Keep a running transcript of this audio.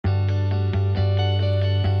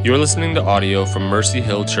You're listening to audio from Mercy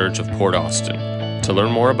Hill Church of Port Austin. To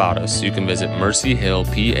learn more about us, you can visit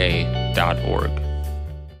mercyhillpa.org.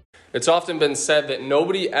 It's often been said that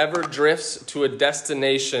nobody ever drifts to a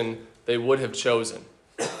destination they would have chosen.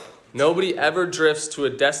 Nobody ever drifts to a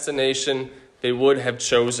destination they would have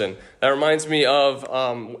chosen. That reminds me of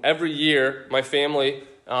every year, my family,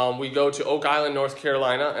 we go to Oak Island, North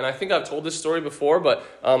Carolina, and I think I've told this story before, but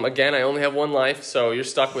again, I only have one life, so you're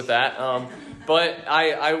stuck with that. But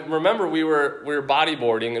I remember we were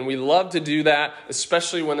bodyboarding, and we love to do that,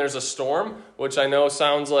 especially when there's a storm, which I know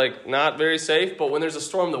sounds like not very safe, but when there's a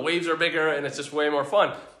storm, the waves are bigger, and it's just way more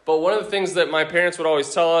fun. But one of the things that my parents would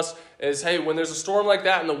always tell us is, hey, when there's a storm like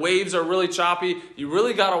that and the waves are really choppy, you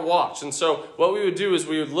really got to watch. And so what we would do is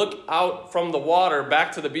we would look out from the water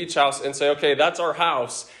back to the beach house and say, okay, that's our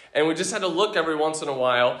house. And we just had to look every once in a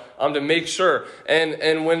while to make sure.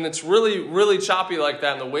 And when it's really, really choppy like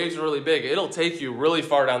that and the waves are really big, it'll take you really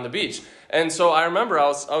far down the beach. And so I remember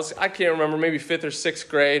I can't remember, maybe 5th or 6th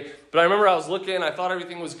grade, but I remember I was looking, I thought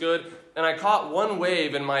everything was good, and I caught one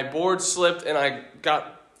wave and my board slipped and I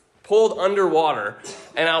got pulled underwater,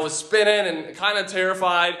 and I was spinning and kind of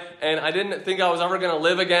terrified, and I didn't think I was ever going to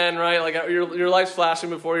live again, right? Like your life's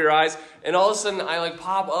flashing before your eyes, and all of a sudden I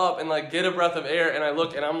pop up and get a breath of air, and I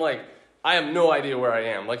look and I'm like, I have no idea where I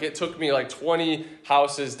am. It took me 20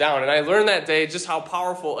 houses down, and I learned that day just how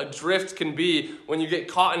powerful a drift can be when you get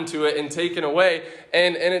caught into it and taken away,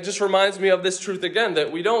 and it just reminds me of this truth again,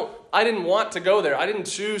 that I didn't want to go there. I didn't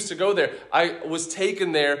choose to go there. I was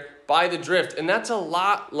taken there by the drift. And that's a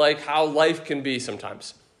lot like how life can be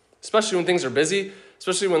sometimes, especially when things are busy,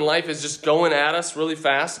 especially when life is just going at us really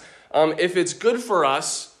fast. If it's good for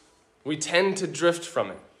us, we tend to drift from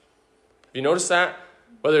it. Have you noticed that?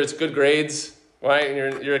 Whether it's good grades, right?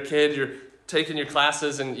 And you're a kid, you're taking your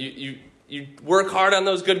classes and you work hard on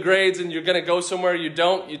those good grades and you're going to go somewhere you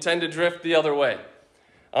don't, you tend to drift the other way.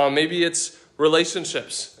 Maybe it's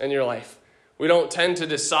relationships in your life. We don't tend to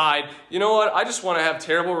decide, you know what, I just want to have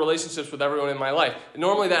terrible relationships with everyone in my life. And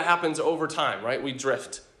normally that happens over time, right? We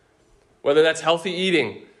drift. Whether that's healthy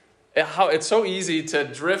eating. It's so easy to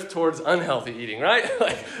drift towards unhealthy eating, right?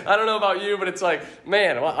 I don't know about you, but it's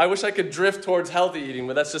man, I wish I could drift towards healthy eating,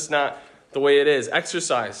 but that's just not the way it is.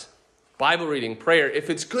 Exercise, Bible reading, prayer.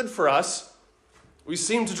 If it's good for us, we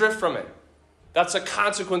seem to drift from it. That's a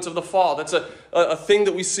consequence of the fall. That's a thing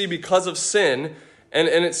that we see because of sin. And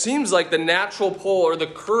it seems like the natural pull or the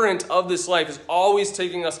current of this life is always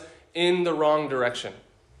taking us in the wrong direction.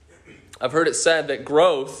 I've heard it said that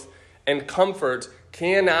growth and comfort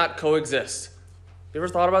cannot coexist. You ever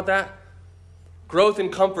thought about that? Growth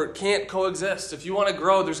and comfort can't coexist. If you want to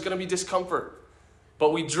grow, there's going to be discomfort.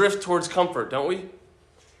 But we drift towards comfort, don't we?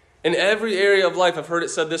 In every area of life, I've heard it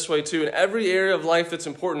said this way too, in every area of life that's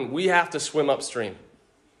important, we have to swim upstream.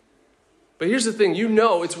 But here's the thing,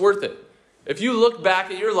 it's worth it. If you look back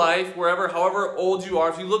at your life, however old you are,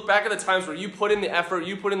 if you look back at the times where you put in the effort,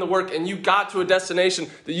 you put in the work, and you got to a destination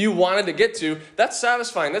that you wanted to get to, that's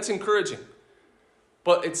satisfying, that's encouraging.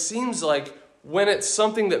 But it seems like when it's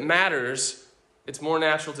something that matters, it's more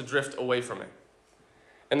natural to drift away from it.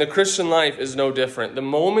 And the Christian life is no different. The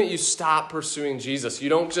moment you stop pursuing Jesus, you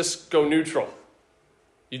don't just go neutral.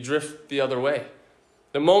 You drift the other way.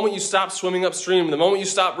 The moment you stop swimming upstream, the moment you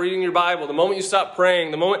stop reading your Bible, the moment you stop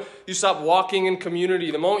praying, the moment you stop walking in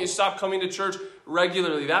community, the moment you stop coming to church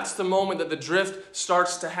regularly, that's the moment that the drift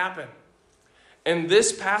starts to happen. And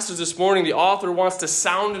this passage this morning, the author wants to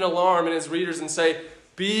sound an alarm in his readers and say,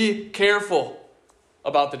 be careful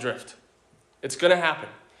about the drift. It's going to happen.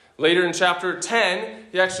 Later in chapter 10,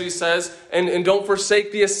 he actually says, and don't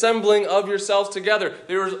forsake the assembling of yourselves together.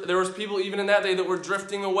 There was people even in that day that were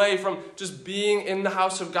drifting away from just being in the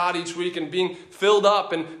house of God each week and being filled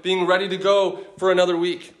up and being ready to go for another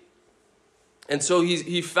week. And so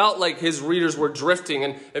he felt like his readers were drifting.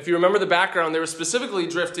 And if you remember the background, they were specifically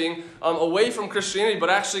drifting away from Christianity,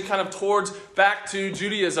 but actually kind of towards back to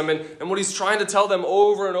Judaism. And what he's trying to tell them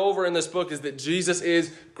over and over in this book is that Jesus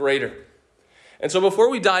is greater. And so before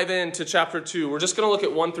we dive into chapter 2, we're just going to look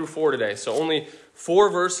at 1 through 4 today. So only 4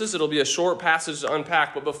 verses. It'll be a short passage to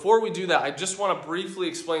unpack. But before we do that, I just want to briefly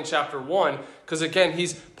explain chapter 1. Because again,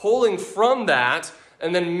 he's pulling from that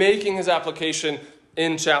and then making his application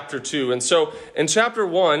in chapter 2. And so in chapter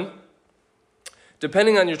 1,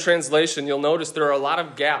 depending on your translation, you'll notice there are a lot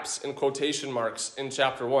of gaps in quotation marks in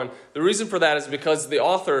chapter 1. The reason for that is because the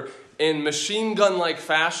author, in machine gun-like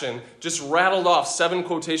fashion, just rattled off 7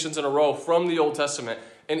 quotations in a row from the Old Testament.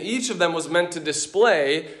 And each of them was meant to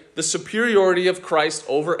display the superiority of Christ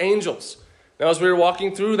over angels. Now, as we were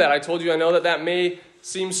walking through that, I told you I know that may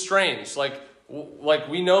seem strange. Like,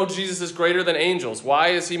 we know Jesus is greater than angels. Why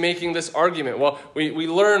is he making this argument? Well, we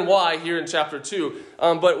learn why here in chapter 2.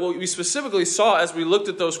 But what we specifically saw as we looked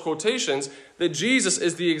at those quotations, that Jesus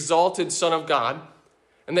is the exalted Son of God,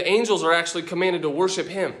 and the angels are actually commanded to worship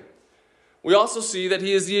him. We also see that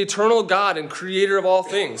he is the eternal God and creator of all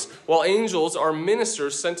things, while angels are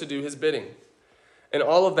ministers sent to do his bidding. And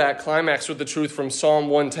all of that climaxed with the truth from Psalm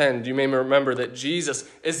 110. You may remember that Jesus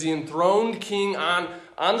is the enthroned king on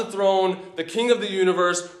the throne, the king of the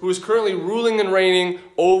universe, who is currently ruling and reigning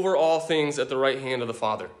over all things at the right hand of the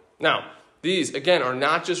Father. Now, these, again, are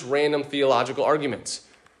not just random theological arguments,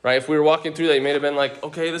 right? If we were walking through that, you may have been like,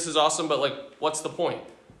 okay, this is awesome, but like, what's the point?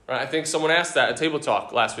 Right? I think someone asked that at Table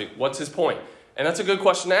Talk last week. What's his point? And that's a good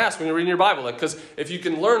question to ask when you're reading your Bible, because if you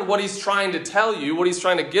can learn what he's trying to tell you, what he's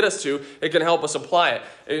trying to get us to, it can help us apply it.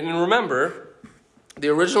 And remember, the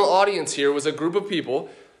original audience here was a group of people,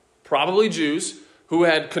 probably Jews, who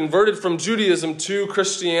had converted from Judaism to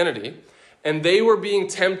Christianity, and they were being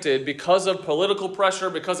tempted because of political pressure,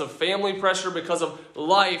 because of family pressure, because of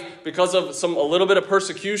life, because of a little bit of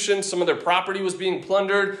persecution. Some of their property was being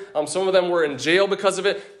plundered. Some of them were in jail because of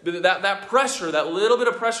it. That pressure, that little bit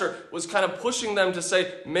of pressure, was kind of pushing them to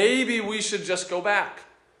say, maybe we should just go back.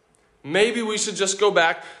 Maybe we should just go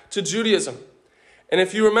back to Judaism. And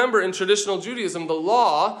if you remember, in traditional Judaism, the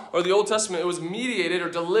law, or the Old Testament, it was mediated or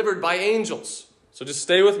delivered by angels. So just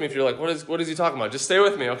stay with me if you're like, what is he talking about? Just stay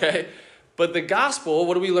with me, okay? But the gospel,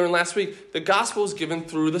 what did we learn last week? The gospel is given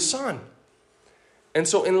through the Son. And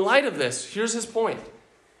so in light of this, here's his point.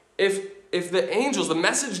 If the angels, the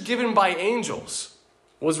message given by angels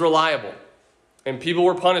was reliable, and people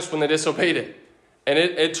were punished when they disobeyed it, and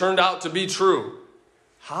it turned out to be true,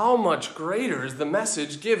 how much greater is the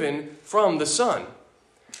message given from the Son?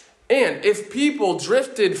 And if people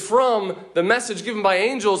drifted from the message given by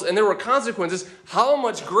angels and there were consequences, how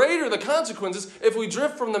much greater the consequences if we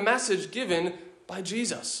drift from the message given by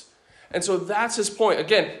Jesus? And so that's his point.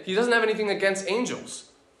 Again, he doesn't have anything against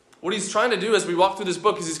angels. What he's trying to do as we walk through this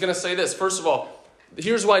book is he's going to say this. First of all,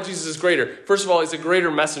 here's why Jesus is greater. First of all, he's a greater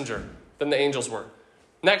messenger than the angels were.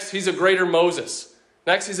 Next, he's a greater Moses.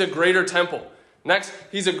 Next, he's a greater temple. Next,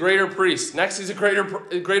 he's a greater priest. Next, he's a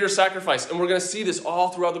greater sacrifice. And we're going to see this all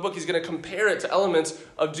throughout the book. He's going to compare it to elements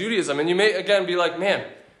of Judaism. And you may, again, be like, man,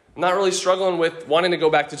 I'm not really struggling with wanting to go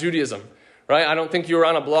back to Judaism, right? I don't think you were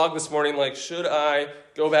on a blog this morning like, should I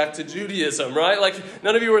go back to Judaism, right? Like,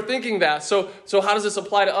 none of you were thinking that. So how does this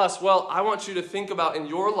apply to us? Well, I want you to think about in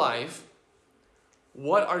your life,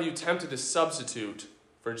 what are you tempted to substitute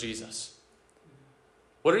for Jesus?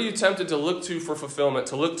 What are you tempted to look to for fulfillment,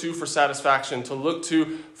 to look to for satisfaction, to look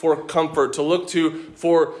to for comfort, to look to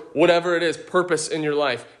for whatever it is, purpose in your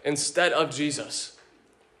life, instead of Jesus?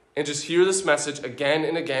 And just hear this message again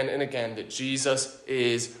and again and again, that Jesus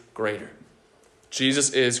is greater.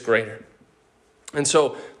 Jesus is greater. And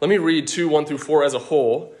so let me read 2:1-4 as a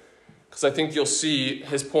whole, because I think you'll see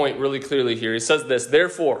his point really clearly here. He says this,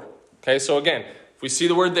 therefore. Okay, so again, if we see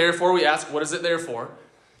the word therefore, we ask, what is it there for?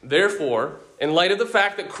 Therefore, in light of the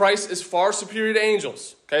fact that Christ is far superior to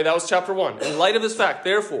angels, okay, that was chapter 1. In light of this fact,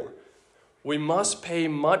 therefore, we must pay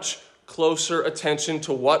much closer attention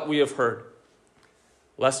to what we have heard,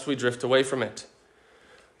 lest we drift away from it.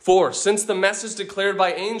 For since the message declared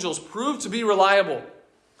by angels proved to be reliable,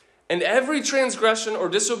 and every transgression or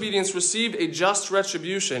disobedience received a just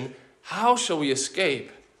retribution, how shall we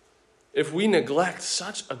escape if we neglect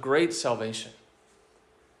such a great salvation?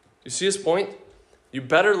 Do you see his point? You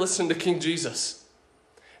better listen to King Jesus.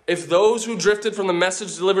 If those who drifted from the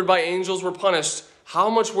message delivered by angels were punished, how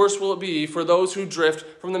much worse will it be for those who drift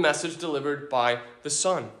from the message delivered by the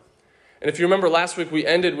Son? And if you remember last week, we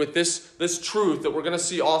ended with this truth that we're going to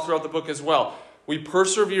see all throughout the book as well. We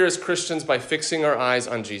persevere as Christians by fixing our eyes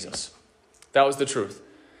on Jesus. That was the truth.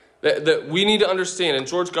 That we need to understand, and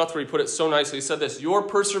George Guthrie put it so nicely. He said this, your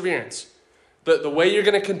perseverance, the way you're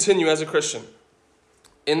going to continue as a Christian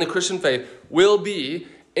in the Christian faith, will be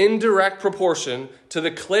in direct proportion to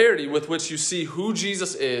the clarity with which you see who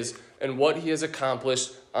Jesus is and what he has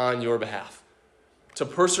accomplished on your behalf. To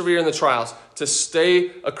persevere in the trials, to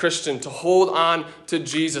stay a Christian, to hold on to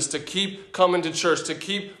Jesus, to keep coming to church, to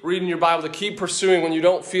keep reading your Bible, to keep pursuing when you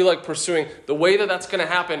don't feel like pursuing. The way that that's going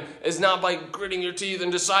to happen is not by gritting your teeth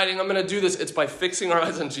and deciding I'm going to do this. It's by fixing our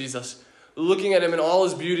eyes on Jesus, looking at him in all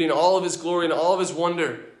his beauty and all of his glory and all of his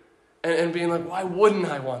wonder, and being like, why wouldn't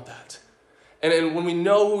I want that? And when we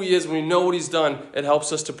know who he is, when we know what he's done, it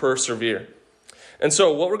helps us to persevere. And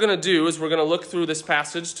so what we're going to do is we're going to look through this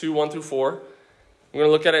passage, 2:1-4. I'm going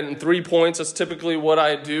to look at it in 3 points. That's typically what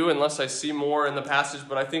I do unless I see more in the passage,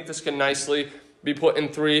 but I think this can nicely be put in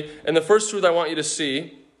 3. And the first truth I want you to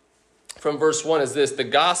see from verse 1 is this: the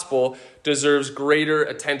gospel deserves greater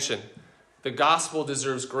attention. The gospel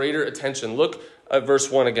deserves greater attention. Look at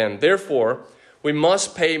verse 1 again. Therefore, we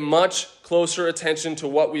must pay much closer attention to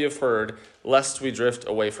what we have heard, lest we drift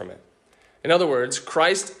away from it. In other words,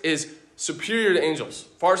 Christ is superior to angels,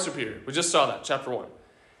 far superior. We just saw that, chapter 1.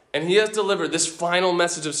 And he has delivered this final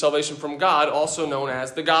message of salvation from God, also known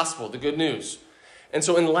as the gospel, the good news. And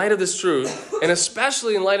so in light of this truth, and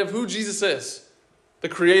especially in light of who Jesus is, the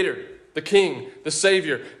Creator, the King, the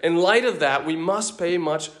Savior, in light of that, we must pay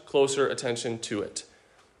much closer attention to it.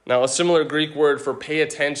 Now, a similar Greek word for pay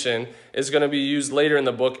attention is going to be used later in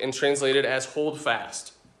the book and translated as hold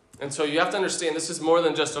fast. And so you have to understand this is more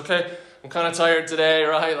than just, okay, I'm kind of tired today,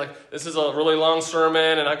 right? Like, this is a really long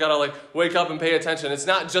sermon and I got to wake up and pay attention. It's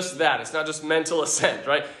not just that. It's not just mental assent,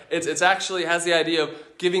 right? It's actually has the idea of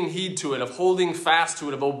giving heed to it, of holding fast to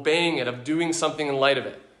it, of obeying it, of doing something in light of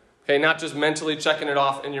it. Okay, not just mentally checking it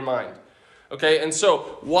off in your mind. Okay, and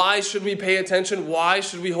so why should we pay attention? Why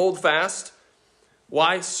should we hold fast?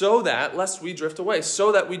 Why? So that, lest we drift away,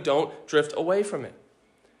 so that we don't drift away from it.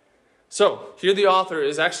 So, here the author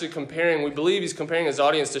is actually comparing, we believe he's comparing his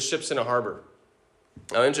audience to ships in a harbor.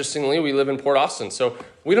 Now, interestingly, we live in Port Austin, so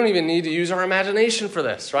we don't even need to use our imagination for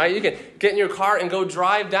this, right? You can get in your car and go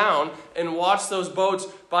drive down and watch those boats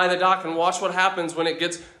by the dock and watch what happens when it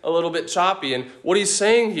gets a little bit choppy. And what he's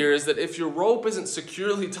saying here is that if your rope isn't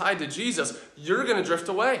securely tied to Jesus, you're going to drift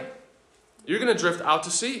away. You're going to drift out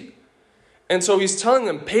to sea. And so he's telling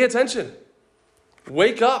them, pay attention.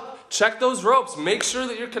 Wake up. Check those ropes. Make sure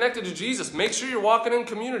that you're connected to Jesus. Make sure you're walking in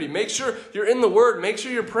community. Make sure you're in the Word. Make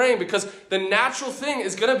sure you're praying, because the natural thing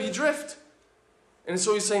is going to be drift. And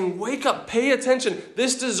so he's saying, wake up. Pay attention.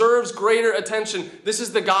 This deserves greater attention. This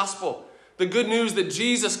is the gospel. The good news that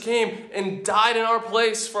Jesus came and died in our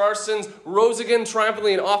place for our sins, rose again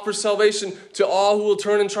triumphantly, and offers salvation to all who will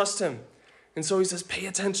turn and trust him. And so he says, pay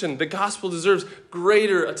attention. The gospel deserves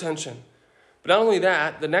greater attention. But not only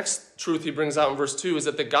that, the next truth he brings out in verse 2 is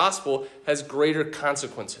that the gospel has greater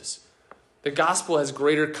consequences. The gospel has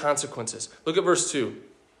greater consequences. Look at verse 2.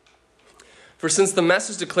 For since the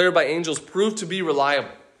message declared by angels proved to be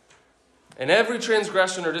reliable, and every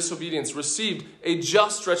transgression or disobedience received a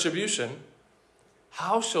just retribution,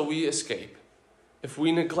 how shall we escape if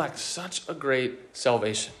we neglect such a great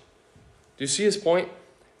salvation? Do you see his point?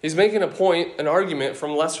 He's making a point, an argument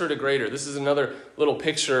from lesser to greater. This is another little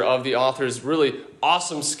picture of the author's really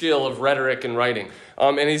awesome skill of rhetoric and writing.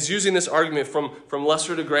 And he's using this argument from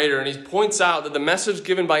lesser to greater. And he points out that the message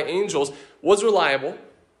given by angels was reliable.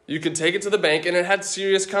 You could take it to the bank, and it had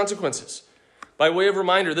serious consequences. By way of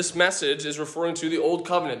reminder, this message is referring to the Old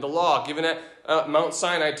Covenant, the law given at Mount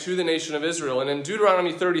Sinai to the nation of Israel. And in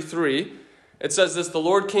Deuteronomy 33, it says this: the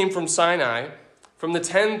Lord came from Sinai, from the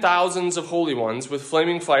 10,000s of holy ones, with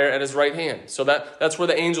flaming fire at his right hand. So that's where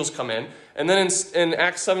the angels come in. And then in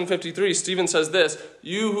Acts 7:53, Stephen says this: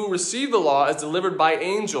 you who received the law as delivered by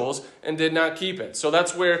angels and did not keep it. So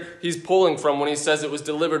that's where he's pulling from when he says it was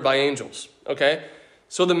delivered by angels. Okay?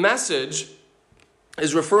 So the message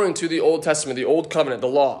is referring to the Old Testament, the Old Covenant, the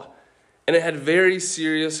law. And it had very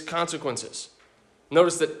serious consequences.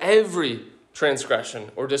 Notice that every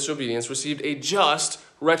transgression or disobedience received a just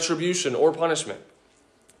retribution or punishment.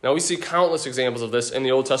 Now, we see countless examples of this in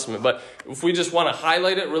the Old Testament, but if we just want to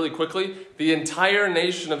highlight it really quickly, the entire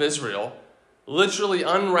nation of Israel literally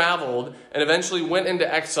unraveled and eventually went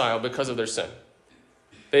into exile because of their sin.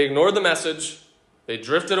 They ignored the message, they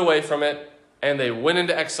drifted away from it, and they went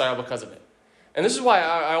into exile because of it. And this is why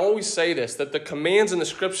I always say this, that the commands in the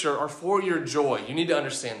Scripture are for your joy. You need to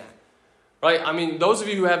understand that. Right? I mean, those of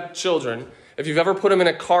you who have children, if you've ever put them in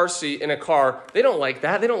a car seat in a car, they don't like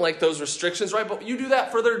that. They don't like those restrictions, right? But you do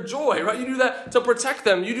that for their joy, right? You do that to protect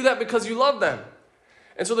them. You do that because you love them.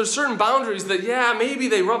 And so there's certain boundaries that, yeah, maybe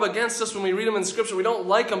they rub against us when we read them in Scripture. We don't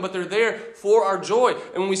like them, but they're there for our joy.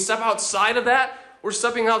 And when we step outside of that, we're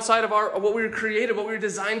stepping outside of what we were created, what we were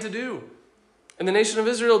designed to do. And the nation of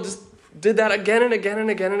Israel just did that again and again and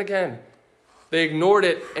again and again. They ignored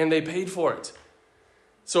it and they paid for it.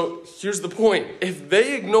 So here's the point. If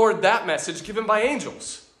they ignored that message given by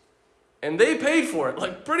angels, and they paid for it,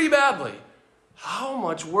 like pretty badly, how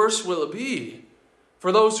much worse will it be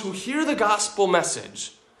for those who hear the gospel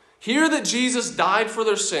message, hear that Jesus died for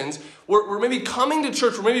their sins, were maybe coming to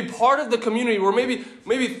church, were maybe part of the community, were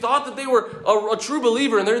maybe thought that they were a true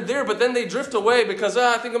believer and they're there, but then they drift away because,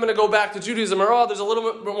 I think I'm going to go back to Judaism, or, there's a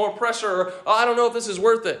little bit more pressure, or, I don't know if this is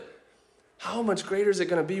worth it. How much greater is it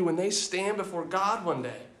going to be when they stand before God one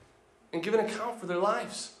day and give an account for their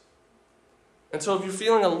lives? And so if you're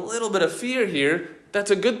feeling a little bit of fear here, that's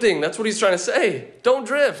a good thing. That's what he's trying to say. Don't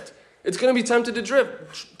drift. It's going to be tempting to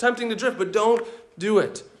drift, but don't do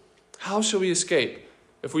it. How shall we escape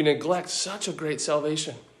if we neglect such a great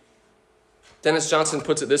salvation? Dennis Johnson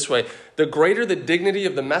puts it this way: the greater the dignity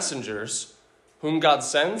of the messengers whom God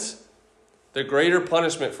sends, the greater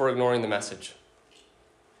punishment for ignoring the message.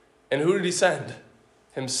 And who did he send?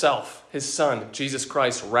 Himself, his son, Jesus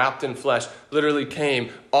Christ, wrapped in flesh, literally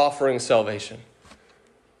came offering salvation.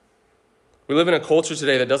 We live in a culture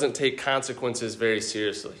today that doesn't take consequences very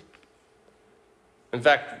seriously. In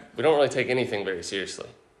fact, we don't really take anything very seriously.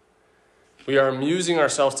 We are amusing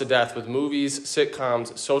ourselves to death with movies,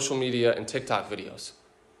 sitcoms, social media, and TikTok videos.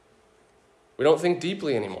 We don't think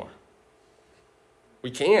deeply anymore.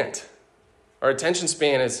 We can't. Our attention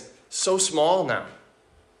span is so small now.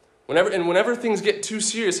 Whenever things get too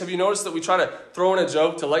serious, have you noticed that we try to throw in a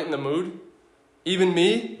joke to lighten the mood? Even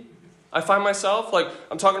me, I find myself, like,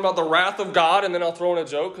 I'm talking about the wrath of God, and then I'll throw in a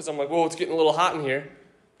joke because I'm like, whoa, it's getting a little hot in here.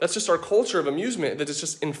 That's just our culture of amusement that is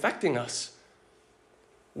just infecting us.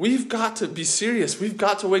 We've got to be serious. We've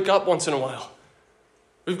got to wake up once in a while.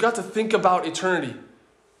 We've got to think about eternity.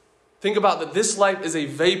 Think about that this life is a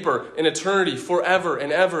vapor, and eternity forever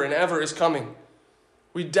and ever and ever is coming.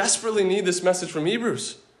 We desperately need this message from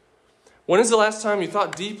Hebrews. When is the last time you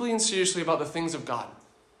thought deeply and seriously about the things of God?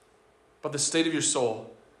 About the state of your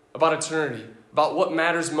soul? About eternity? About what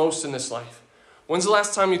matters most in this life? When's the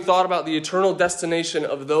last time you thought about the eternal destination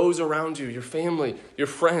of those around you, your family, your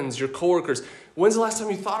friends, your coworkers? When's the last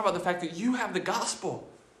time you thought about the fact that you have the gospel?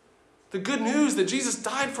 The good news that Jesus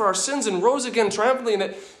died for our sins and rose again triumphantly, and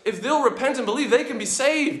that if they'll repent and believe, they can be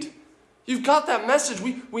saved. You've got that message.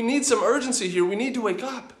 We need some urgency here. We need to wake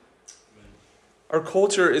up. Our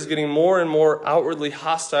culture is getting more and more outwardly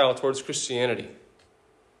hostile towards Christianity.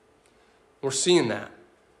 We're seeing that.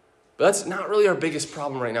 But that's not really our biggest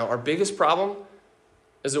problem right now. Our biggest problem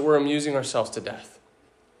is that we're amusing ourselves to death.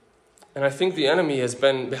 And I think the enemy has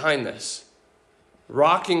been behind this,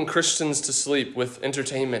 rocking Christians to sleep with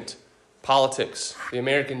entertainment, politics, the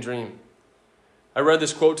American dream. I read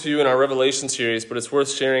this quote to you in our Revelation series, but it's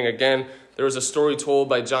worth sharing again. There was a story told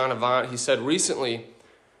by John Avant. He said, recently,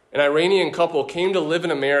 an Iranian couple came to live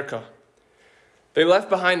in America. They left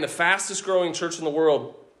behind the fastest growing church in the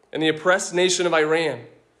world and the oppressed nation of Iran.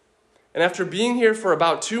 And after being here for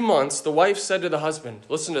about 2 months, the wife said to the husband,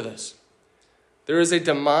 listen to this, there is a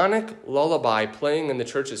demonic lullaby playing in the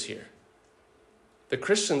churches here. The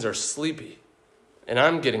Christians are sleepy, and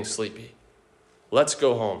I'm getting sleepy. Let's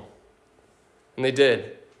go home. And they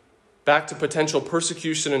did, back to potential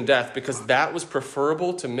persecution and death, because that was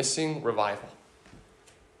preferable to missing revival.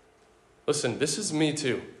 Listen, this is me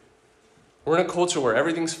too. We're in a culture where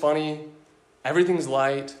everything's funny, everything's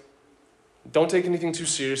light, don't take anything too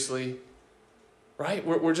seriously, right?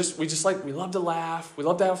 We love to laugh, we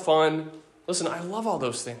love to have fun. Listen, I love all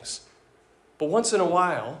those things. But once in a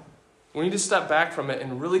while, we need to step back from it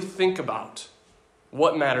and really think about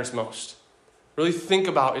what matters most. Really think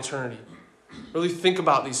about eternity. Really think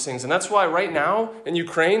about these things. And that's why right now in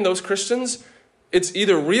Ukraine, those Christians, it's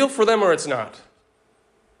either real for them or it's not.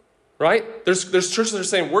 Right? There's churches that are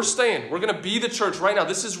saying, we're staying. We're going to be the church right now.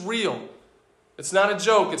 This is real. It's not a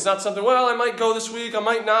joke. It's not something, well, I might go this week, I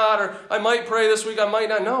might not, or I might pray this week, I might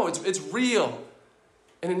not. No, it's real.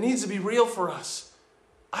 And it needs to be real for us.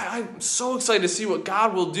 I'm so excited to see what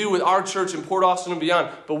God will do with our church in Port Austin and beyond.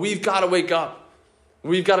 But we've got to wake up.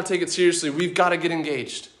 We've got to take it seriously. We've got to get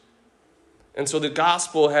engaged. And so the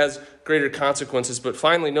gospel has greater consequences. But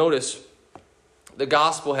finally, notice, the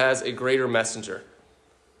gospel has a greater messenger.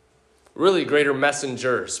 Really greater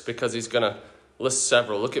messengers, because he's going to list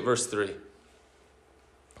several. Look at verse 3.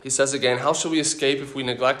 He says again, how shall we escape if we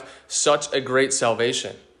neglect such a great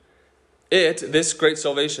salvation? This great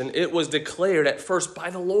salvation, it was declared at first by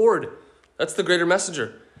the Lord. That's the greater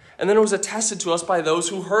messenger. And then it was attested to us by those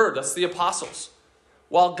who heard. That's the apostles.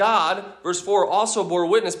 While God, verse 4, also bore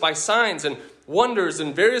witness by signs and wonders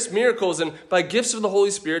and various miracles and by gifts of the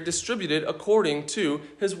Holy Spirit distributed according to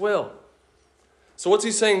his will. So what's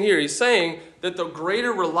he saying here? He's saying that the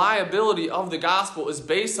greater reliability of the gospel is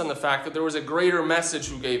based on the fact that there was a greater message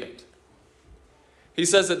who gave it. He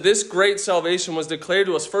says that this great salvation was declared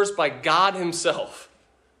to us first by God himself.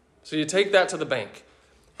 So you take that to the bank.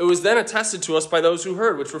 It was then attested to us by those who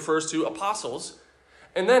heard, which refers to apostles.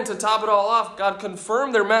 And then to top it all off, God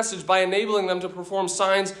confirmed their message by enabling them to perform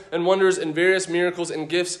signs and wonders and various miracles and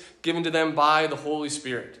gifts given to them by the Holy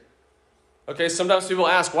Spirit. Okay, sometimes people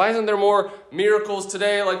ask, why isn't there more miracles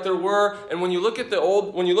today like there were? And when you look at the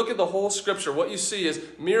whole scripture, what you see is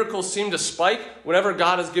miracles seem to spike whenever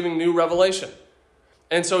God is giving new revelation.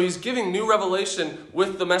 And so he's giving new revelation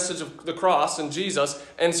with the message of the cross and Jesus.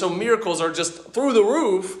 And so miracles are just through the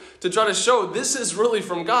roof to try to show this is really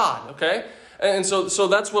from God, okay? And so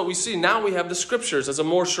that's what we see. Now we have the scriptures as a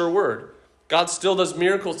more sure word. God still does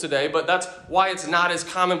miracles today, but that's why it's not as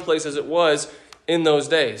commonplace as it was in those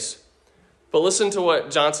days. But listen to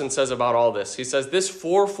what Johnson says about all this. He says, this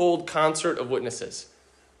fourfold concert of witnesses.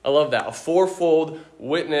 I love that. A fourfold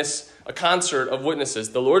witness, a concert of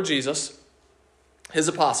witnesses. The Lord Jesus, his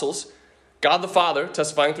apostles, God the Father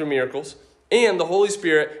testifying through miracles, and the Holy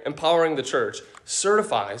Spirit empowering the church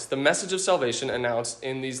certifies the message of salvation announced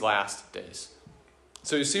in these last days.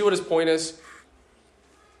 So you see what his point is?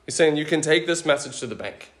 He's saying you can take this message to the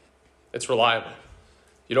bank. It's reliable.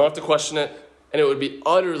 You don't have to question it, and it would be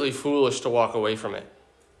utterly foolish to walk away from it,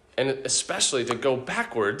 and especially to go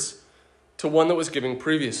backwards to one that was given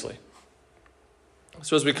previously.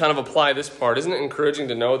 So as we kind of apply this part, isn't it encouraging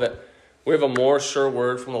to know that we have a more sure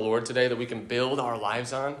word from the Lord today that we can build our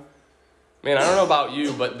lives on? Man, I don't know about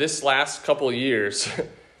you, but this last couple of years,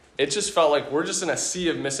 it just felt like we're just in a sea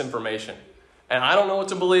of misinformation. And I don't know what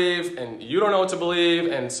to believe, and you don't know what to believe,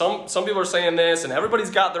 and some people are saying this, and everybody's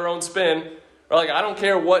got their own spin. Or like, I don't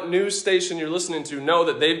care what news station you're listening to, know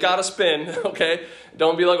that they've got a spin, okay?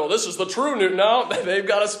 Don't be like, oh, this is the true news. No, they've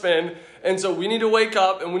got a spin. And so we need to wake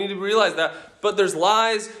up, and we need to realize that. But there's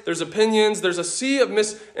lies, there's opinions, there's a sea of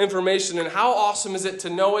misinformation. And how awesome is it to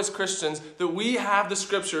know as Christians that we have the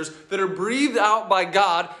scriptures that are breathed out by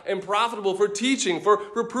God and profitable for teaching, for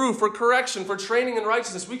reproof, for correction, for training in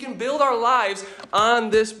righteousness. We can build our lives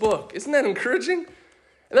on this book. Isn't that encouraging?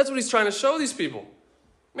 And that's what he's trying to show these people.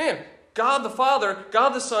 Man, God the Father, God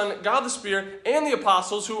the Son, God the Spirit, and the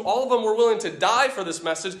apostles, who all of them were willing to die for this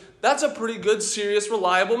message, that's a pretty good, serious,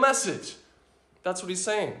 reliable message. That's what he's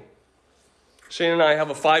saying. Shane and I have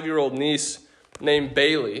a 5-year-old niece named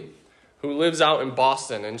Bailey who lives out in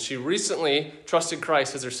Boston, and she recently trusted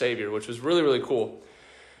Christ as her Savior, which was really, really cool.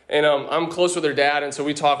 And I'm close with her dad, and so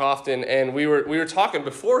we talk often, and we were talking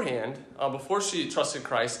beforehand, before she trusted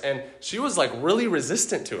Christ, and she was like really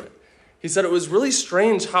resistant to it. He said it was really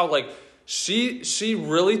strange how like she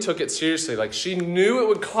really took it seriously. Like she knew it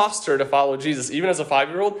would cost her to follow Jesus, even as a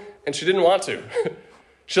 5-year-old, and she didn't want to.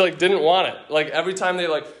 She like didn't want it. Like every time they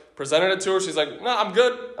like presented it to her, she's like, no, I'm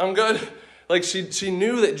good. Like she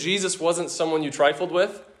knew that Jesus wasn't someone you trifled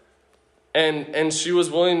with, and she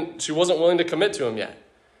wasn't willing to commit to him yet.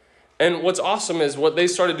 And what's awesome is what they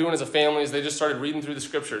started doing as a family is they just started reading through the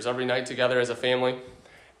scriptures every night together as a family.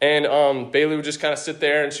 And Bailey would just kind of sit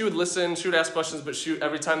there, and she would listen, she would ask questions, but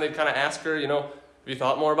every time they'd kind of ask her, have you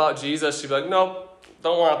thought more about Jesus? She'd be like, no,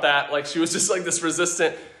 don't want that. Like she was just like this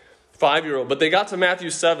resistant 5-year-old. But they got to Matthew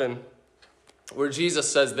 7, where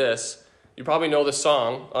Jesus says this. You probably know the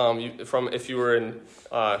song from if you were in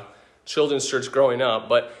children's church growing up.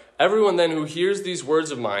 But everyone then who hears these words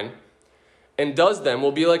of mine and does them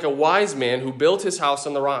will be like a wise man who built his house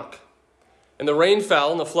on the rock. And the rain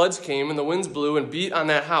fell, and the floods came, and the winds blew and beat on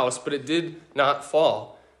that house, but it did not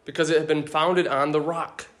fall, because it had been founded on the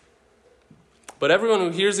rock. But everyone who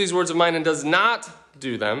hears these words of mine and does not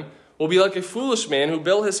do them will be like a foolish man who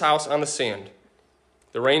built his house on the sand.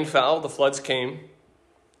 The rain fell, the floods came,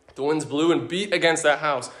 the winds blew and beat against that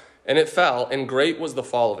house, and it fell, and great was the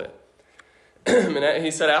fall of it. And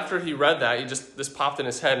he said after he read that, this popped in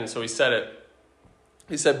his head, and so he said it.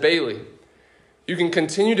 He said, Bailey, you can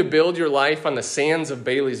continue to build your life on the sands of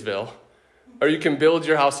Baileysville, or you can build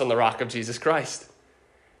your house on the rock of Jesus Christ.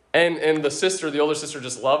 And the older sister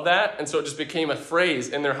just loved that, and so it just became a phrase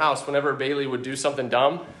in their house whenever Bailey would do something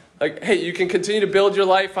dumb. Like, hey, you can continue to build your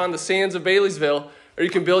life on the sands of Baileysville, or you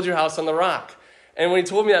can build your house on the rock. And when he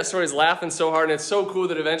told me that story, I was laughing so hard, and it's so cool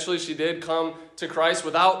that eventually she did come to Christ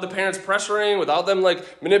without the parents pressuring, without them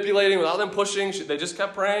like manipulating, without them pushing. They just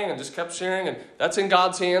kept praying and just kept sharing, and that's in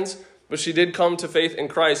God's hands. But she did come to faith in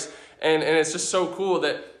Christ. And it's just so cool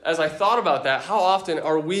that as I thought about that, how often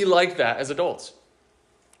are we like that as adults?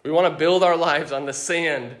 We want to build our lives on the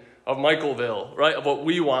sand of Michaelville, right? Of what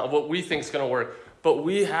we want, of what we think is going to work. But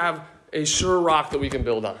we have a sure rock that we can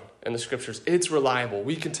build on in the scriptures. It's reliable.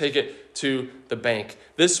 We can take it to the bank.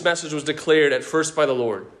 This message was declared at first by the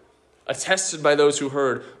Lord, attested by those who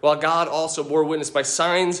heard, while God also bore witness by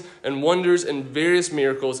signs and wonders and various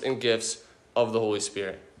miracles and gifts of the Holy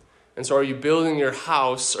Spirit. And so are you building your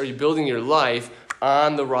house, are you building your life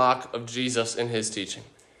on the rock of Jesus and his teaching?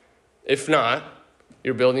 If not,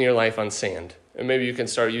 you're building your life on sand. And maybe you can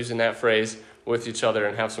start using that phrase with each other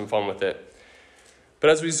and have some fun with it.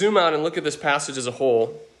 But as we zoom out and look at this passage as a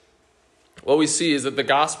whole, what we see is that the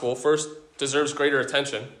gospel first deserves greater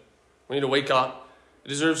attention. We need to wake up.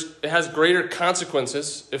 It has greater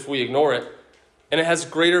consequences if we ignore it. and it has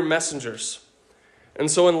greater messengers. And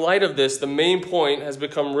so in light of this, the main point has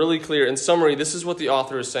become really clear. In summary, this is what the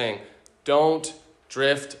author is saying. Don't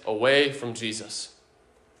drift away from Jesus.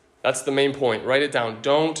 That's the main point. Write it down.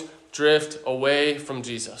 Don't drift away from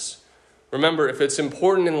Jesus. Remember, if it's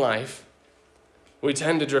important in life, we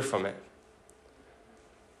tend to drift from it.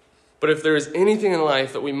 But if there is anything in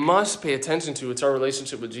life that we must pay attention to, it's our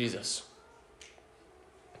relationship with Jesus.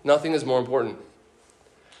 Nothing is more important.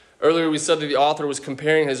 Earlier we said that the author was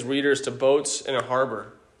comparing his readers to boats in a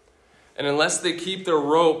harbor. And unless they keep their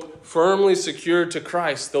rope firmly secured to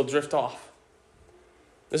Christ, they'll drift off.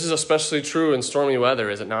 This is especially true in stormy weather,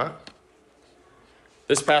 is it not?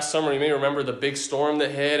 This past summer, you may remember the big storm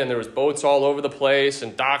that hit, and there was boats all over the place,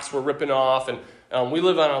 and docks were ripping off, and we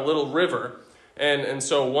live on a little river. And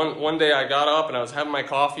so one day I got up and I was having my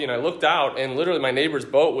coffee and I looked out and literally my neighbor's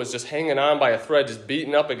boat was just hanging on by a thread, just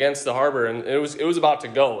beating up against the harbor, and it was about to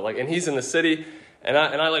go. And he's in the city, and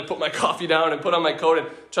I put my coffee down and put on my coat and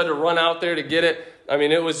tried to run out there to get it. I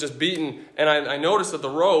mean, it was just beaten, and I noticed that the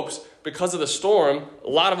ropes, because of the storm, a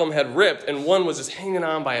lot of them had ripped, and one was just hanging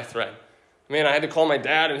on by a thread. Man, I had to call my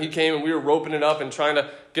dad, and he came, and we were roping it up and trying to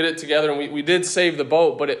get it together, and we did save the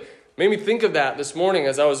boat, but it made me think of that this morning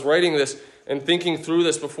as I was writing this and thinking through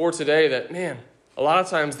this before today, that, man, a lot of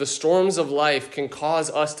times the storms of life can cause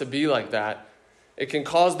us to be like that. It can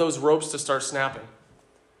cause those ropes to start snapping.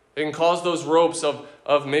 It can cause those ropes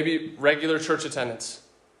of maybe regular church attendance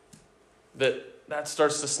that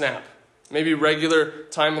starts to snap. Maybe regular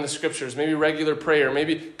time in the scriptures, maybe regular prayer,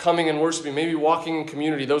 maybe coming and worshiping, maybe walking in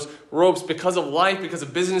community. Those ropes, because of life, because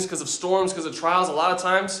of business, because of storms, because of trials, a lot of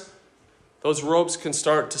times, those ropes can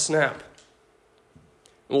start to snap.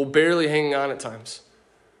 And we're barely hanging on at times.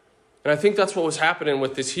 And I think that's what was happening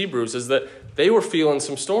with these Hebrews, is that they were feeling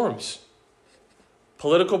some storms.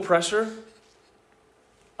 Political pressure,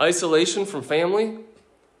 isolation from family,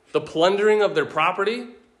 the plundering of their property,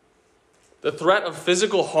 the threat of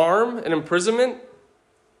physical harm and imprisonment.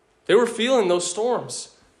 They were feeling those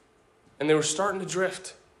storms, and they were starting to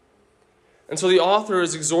drift. And so the author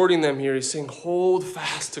is exhorting them here. He's saying, hold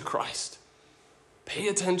fast to Christ. Pay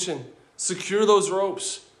attention. Secure those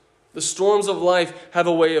ropes. The storms of life have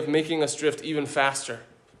a way of making us drift even faster.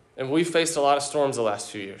 And we've faced a lot of storms the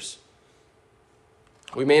last few years.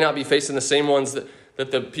 We may not be facing the same ones that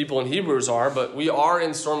the people in Hebrews are, but we are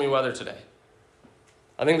in stormy weather today.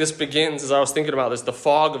 I think this begins, as I was thinking about this, the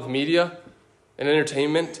fog of media and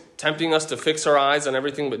entertainment, tempting us to fix our eyes on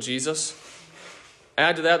everything but Jesus.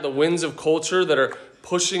 Add to that the winds of culture that are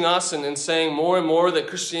pushing us and saying more and more that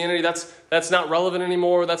Christianity, that's not relevant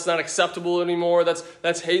anymore, that's not acceptable anymore,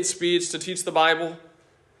 that's hate speech to teach the Bible.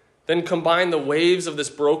 Then combine the waves of this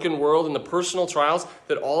broken world and the personal trials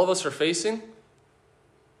that all of us are facing.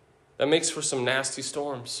 That makes for some nasty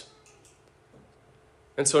storms.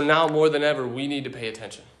 And so now more than ever, we need to pay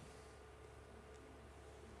attention.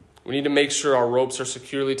 We need to make sure our ropes are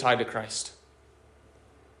securely tied to Christ.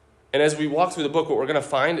 And as we walk through the book, what we're going to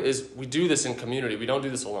find is we do this in community. We don't do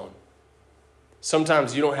this alone.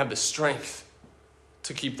 Sometimes you don't have the strength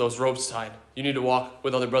to keep those ropes tied. You need to walk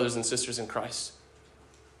with other brothers and sisters in Christ.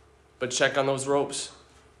 But check on those ropes.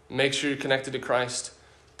 Make sure you're connected to Christ.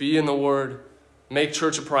 Be in the Word. Make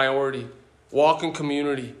church a priority. Walk in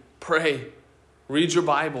community. Pray. Read your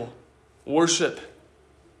Bible. Worship.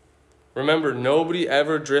 Remember, nobody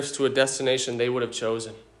ever drifts to a destination they would have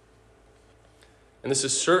chosen. And this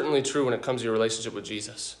is certainly true when it comes to your relationship with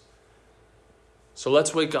Jesus. So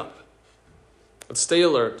let's wake up. Let's stay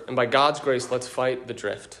alert. And by God's grace, let's fight the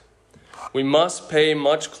drift. We must pay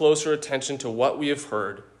much closer attention to what we have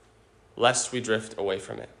heard, lest we drift away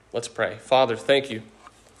from it. Let's pray. Father, thank you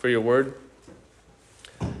for your word.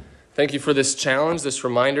 Thank you for this challenge, this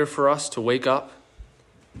reminder for us to wake up,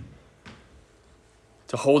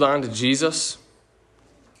 to hold on to Jesus.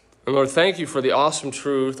 And Lord, thank you for the awesome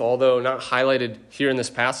truth, although not highlighted here in this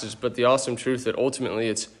passage, but the awesome truth that ultimately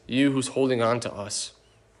it's you who's holding on to us,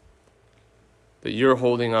 that you're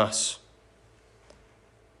holding us.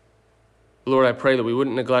 Lord, I pray that we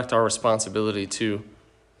wouldn't neglect our responsibility to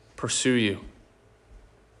pursue you,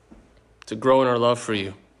 to grow in our love for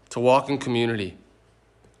you, to walk in community,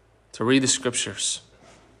 to read the scriptures.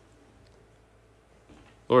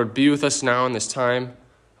 Lord, be with us now in this time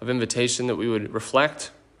of invitation, that we would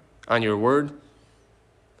reflect on your word,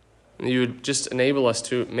 and you would just enable us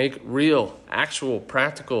to make real, actual,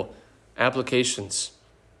 practical applications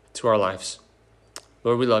to our lives.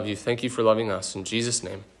 Lord, we love you. Thank you for loving us. In Jesus'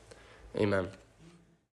 name, amen.